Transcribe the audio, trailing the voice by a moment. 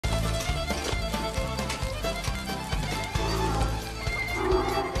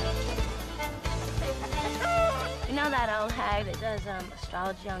that old hag that does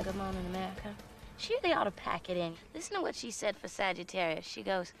astrology on Good Morning America? She really ought to pack it in. Listen to what she said for Sagittarius. She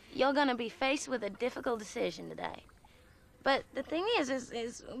goes, "You're gonna be faced with a difficult decision today." But the thing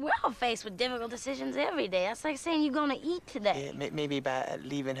is we're all faced with difficult decisions every day. That's like saying you're gonna eat today. Yeah, maybe by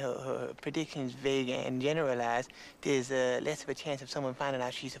leaving her predictions vague and generalized, there's less of a chance of someone finding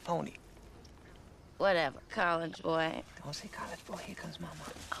out she's a phony. Whatever, college boy. Don't say college boy. Here comes Mama.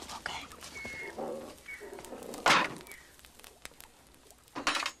 Oh, okay.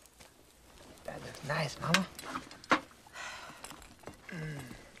 That looks nice, Mama.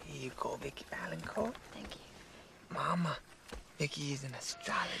 Here you go, Vicky Valancourt. Thank you. Mama, Vicky is an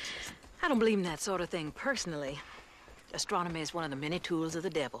astrologist. I don't believe in that sort of thing personally. Astronomy is one of the many tools of the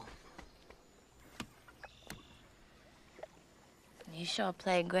devil. You sure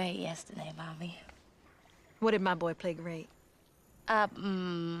played great yesterday, Bobby. What did my boy play great?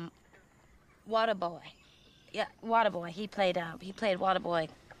 Waterboy. Yeah, Waterboy. He played Waterboy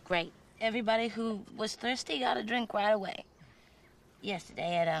great. Everybody who was thirsty got a drink right away.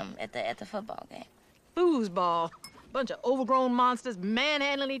 Yesterday at the football game. Foosball. Bunch of overgrown monsters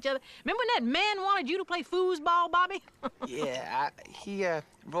manhandling each other. Remember when that man wanted you to play foosball, Bobby? Yeah,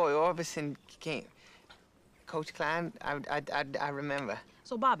 Roy Orbison came. Coach Klein, I remember.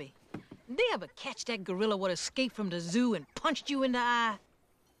 So, Bobby, did they ever catch that gorilla what escaped from the zoo and punched you in the eye?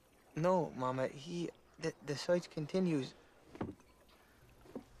 No, Mama, the search continues.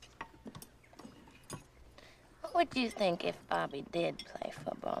 What would you think if Bobby did play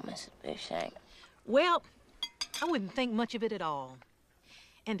football, Mrs. Boucher? Well, I wouldn't think much of it at all.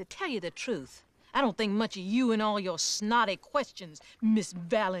 And to tell you the truth, I don't think much of you and all your snotty questions, Miss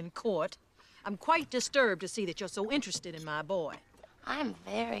Valancourt. I'm quite disturbed to see that you're so interested in my boy. I'm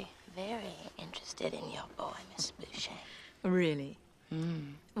very, very interested in your boy, Miss Boucher. Really?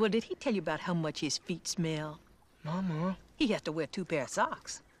 Well, did he tell you about how much his feet smell? Mama. He has to wear 2 pairs of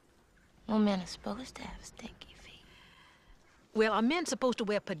socks. Well, men are supposed to have stinky feet. Well, are men supposed to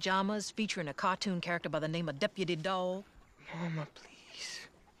wear pajamas featuring a cartoon character by the name of Deputy Dog? Mama, please.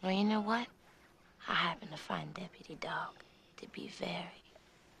 Well, you know what? I happen to find Deputy Dog to be very,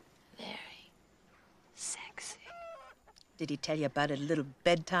 very sexy. Did he tell you about his little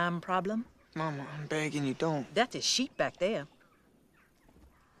bedtime problem? Mama, I'm begging you, don't. That's his sheet back there.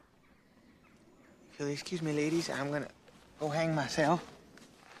 If you'll excuse me, ladies, I'm gonna go hang myself.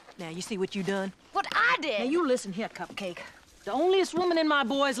 Now, you see what you done? What I did? Now, you listen here, Cupcake. The onlyest woman in my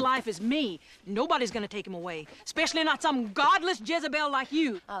boy's life is me. Nobody's gonna take him away, especially not some godless Jezebel like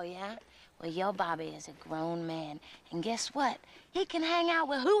you. Oh, yeah? Well, your Bobby is a grown man, and guess what? He can hang out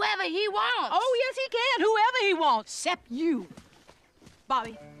with whoever he wants. Oh, yes, he can, whoever he wants, except you.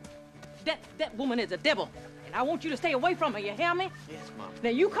 Bobby, that woman is a devil, and I want you to stay away from her, you hear me? Yes, Mom. Now,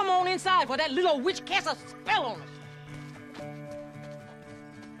 you come on inside for that little witch casts a spell on us.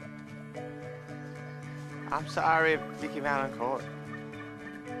 I'm sorry, Vicky Valancourt.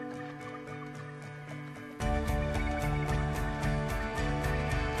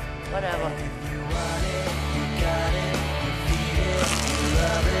 Whatever. If you want it, you got it, you feel it, you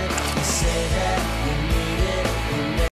love it, you say that.